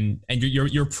 Exactly. And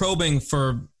you're probing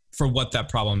for what that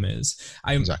problem is.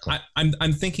 Exactly.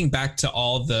 I'm thinking back to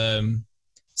all the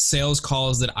sales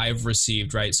calls that I've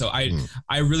received, right? So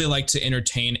I really like to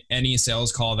entertain any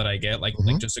sales call that I get, like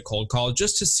just a cold call,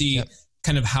 just to see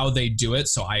kind of how they do it,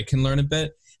 so I can learn a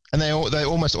bit. And they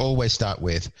almost always start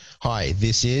with, "Hi,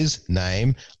 this is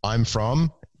name. I'm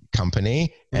from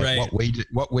company, and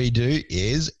what we do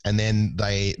is," and then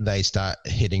they start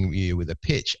hitting you with a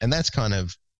pitch, and that's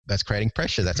creating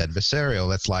pressure. That's adversarial.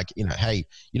 That's like, hey,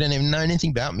 you don't even know anything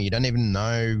about me. You don't even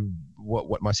know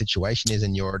what my situation is,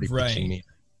 and you're already pitching me.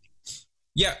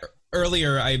 Yeah.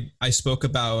 Earlier I spoke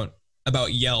about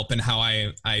Yelp and how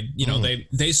I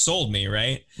they sold me,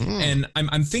 right? And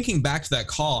I'm thinking back to that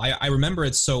call. I remember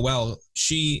it so well.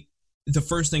 The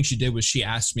first thing she did was she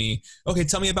asked me, okay,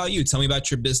 tell me about you. Tell me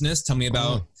about your business. Tell me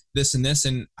about this and this.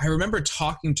 And I remember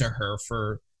talking to her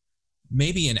for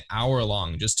maybe an hour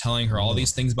long, just telling her all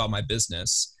these things about my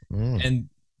business. And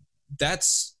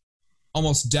that's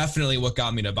almost definitely what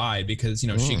got me to buy, because,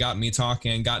 she got me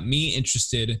talking, got me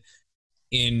interested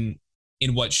in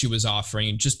what she was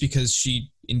offering, just because she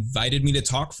invited me to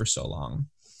talk for so long.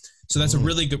 So that's a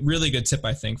really good tip,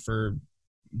 I think, for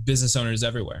business owners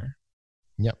everywhere.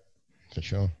 Yep, for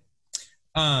sure.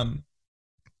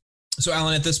 So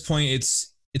Alan, at this point,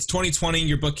 it's 2020.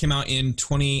 Your book came out in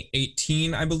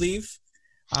 2018, I believe.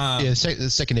 The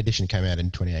second edition came out in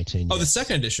 2018. Oh, the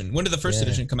second edition. When did the first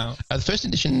edition come out? The first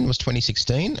edition was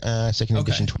 2016, second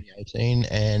edition 2018,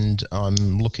 and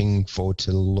I'm looking forward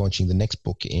to launching the next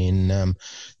book in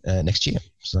next year,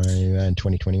 so in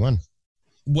 2021.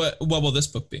 What will this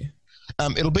book be?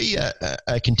 It'll be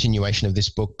a continuation of this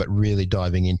book, but really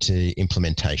diving into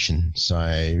implementation.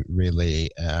 So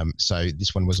really, so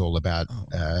this one was all about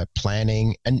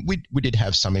planning, and we did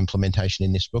have some implementation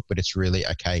in this book, but it's really,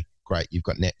 okay, great, you've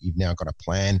now got a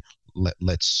plan.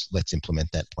 Let's implement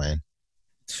that plan.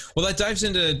 Well, that dives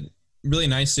into really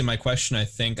nicely my question, I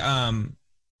think.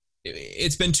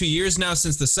 It's been 2 years now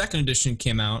since the second edition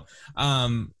came out.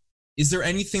 Is there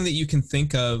anything that you can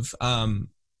think of?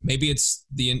 Maybe it's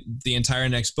the entire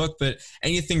next book, but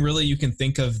anything really you can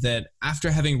think of that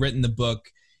after having written the book,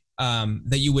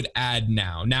 that you would add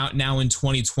now in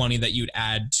 2020, that you'd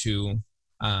add to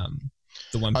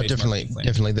the one-page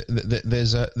definitely.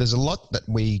 There's a lot that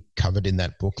we covered in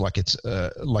that book. Like it's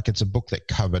a book that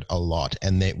covered a lot,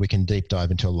 and that we can deep dive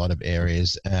into a lot of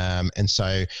areas. And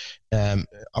so I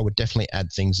would definitely add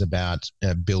things about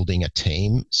building a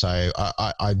team. So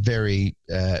I very,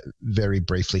 very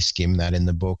briefly skim that in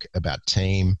the book about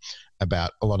team.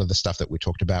 about a lot of the stuff that we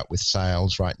talked about with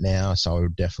sales right now. So I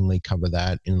would definitely cover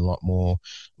that in a lot more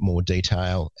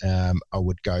detail. I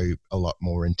would go a lot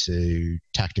more into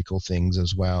tactical things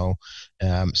as well.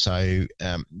 And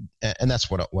that's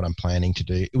what I'm planning to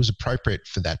do. It was appropriate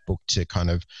for that book to kind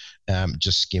of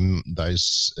just skim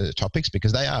those topics,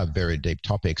 because they are very deep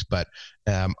topics, but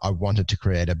I wanted to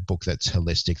create a book that's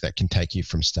holistic, that can take you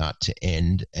from start to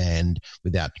end, and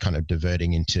without kind of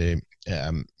diverting into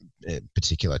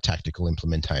particular tactical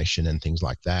implementation and things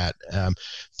like that.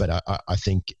 But I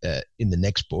think in the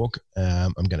next book,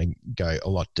 I'm going to go a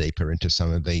lot deeper into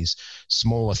some of these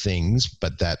smaller things,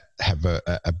 but that have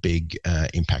a big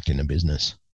impact in a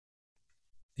business.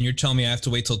 And you're telling me I have to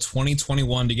wait till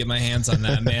 2021 to get my hands on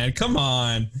that, man. Come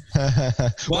on.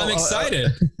 Well, I'm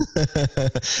excited.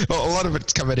 Well, a lot of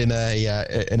it's covered in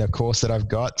a course that I've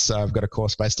got. So I've got a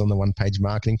course based on the one-page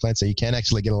marketing plan. So you can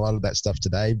actually get a lot of that stuff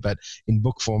today, but in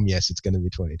book form, yes, it's going to be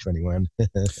 2021.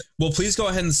 Well, please go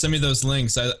ahead and send me those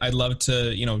links. I'd love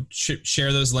to,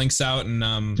 share those links out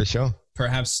and for sure,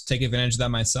 perhaps take advantage of that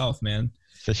myself, man.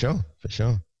 For sure.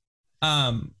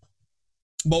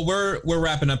 Well, we're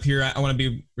wrapping up here. I want to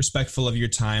be respectful of your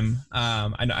time.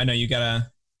 I know you got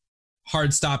a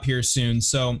hard stop here soon.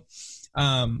 So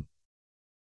I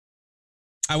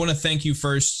want to thank you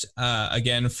first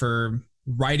again for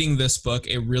writing this book.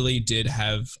 It really did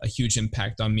have a huge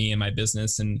impact on me and my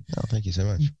business. And thank you so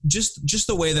much. Just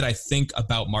the way that I think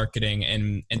about marketing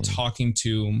and talking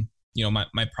to,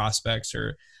 my prospects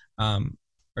or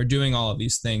doing all of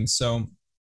these things. So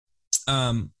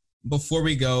before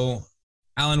we go,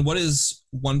 Alan, what is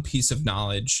one piece of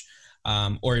knowledge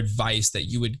or advice that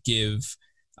you would give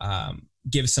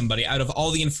somebody out of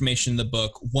all the information in the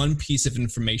book? One piece of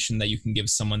information that you can give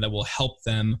someone that will help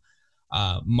them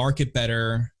market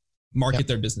better,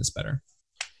 their business better.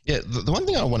 Yeah, the one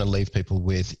thing I want to leave people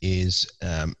with is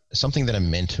something that a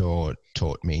mentor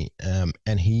taught me,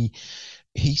 and he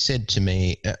said to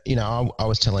me, I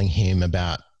was telling him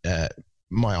about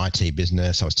my IT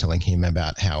business. I was telling him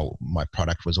about how my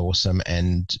product was awesome,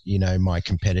 and my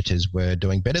competitors were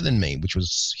doing better than me, which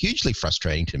was hugely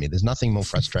frustrating to me. There's nothing more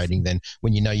frustrating than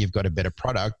when you've got a better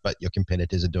product, but your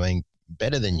competitors are doing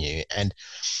better than you. And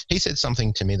he said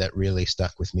something to me that really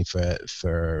stuck with me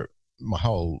for my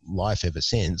whole life ever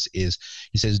since. Is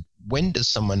he says, when does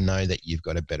someone know that you've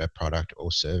got a better product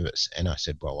or service? And I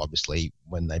said, well, obviously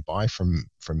when they buy from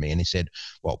me. And he said,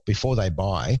 well, before they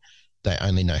buy, they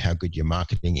only know how good your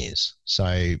marketing is.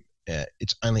 So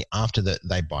it's only after that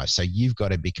they buy. So you've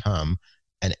got to become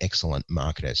an excellent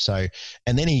marketer. So,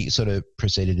 and then he sort of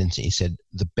proceeded and he said,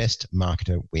 the best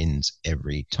marketer wins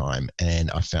every time. And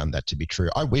I found that to be true.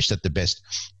 I wish that the best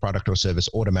product or service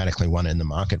automatically won in the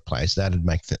marketplace. That'd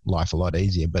make life a lot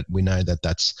easier, but we know that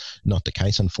that's not the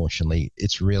case, unfortunately.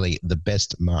 It's really the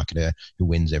best marketer who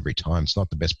wins every time. It's not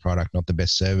the best product, not the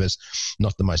best service,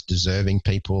 not the most deserving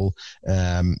people.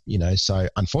 So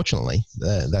unfortunately,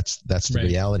 that's the right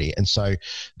reality. And so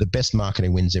the best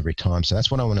marketer wins every time. So that's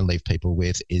what I want to leave people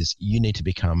with, is you need to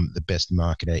become the best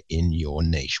marketer in your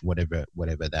niche, whatever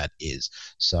that is.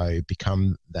 So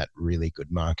become that really good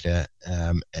marketer,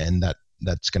 and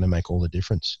that's going to make all the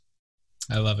difference.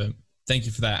 I love it. Thank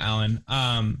you for that, Alan.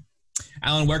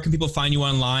 Alan, where can people find you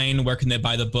online? Where can they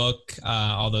buy the book?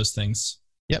 All those things.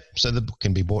 Yep. So the book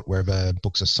can be bought wherever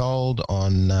books are sold,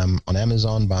 on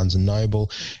Amazon, Barnes &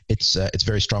 Noble. It's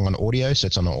very strong on audio, so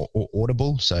it's on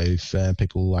Audible. So if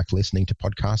people like listening to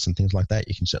podcasts and things like that,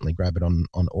 you can certainly grab it on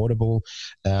Audible.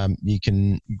 You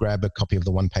can grab a copy of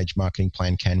the One-Page Marketing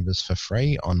Plan Canvas for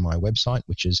free on my website,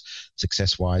 which is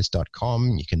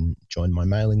successwise.com. You can join my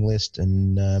mailing list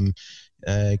and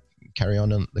carry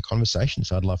on the conversation.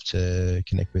 So I'd love to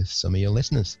connect with some of your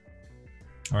listeners.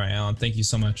 All right, Alan, thank you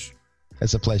so much.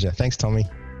 It's a pleasure. Thanks, Tommy.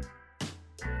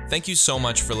 Thank you so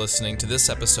much for listening to this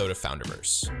episode of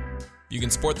Founderverse. You can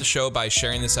support the show by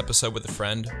sharing this episode with a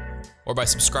friend, or by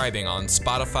subscribing on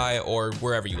Spotify or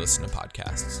wherever you listen to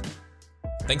podcasts.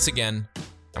 Thanks again,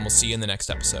 and we'll see you in the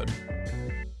next episode.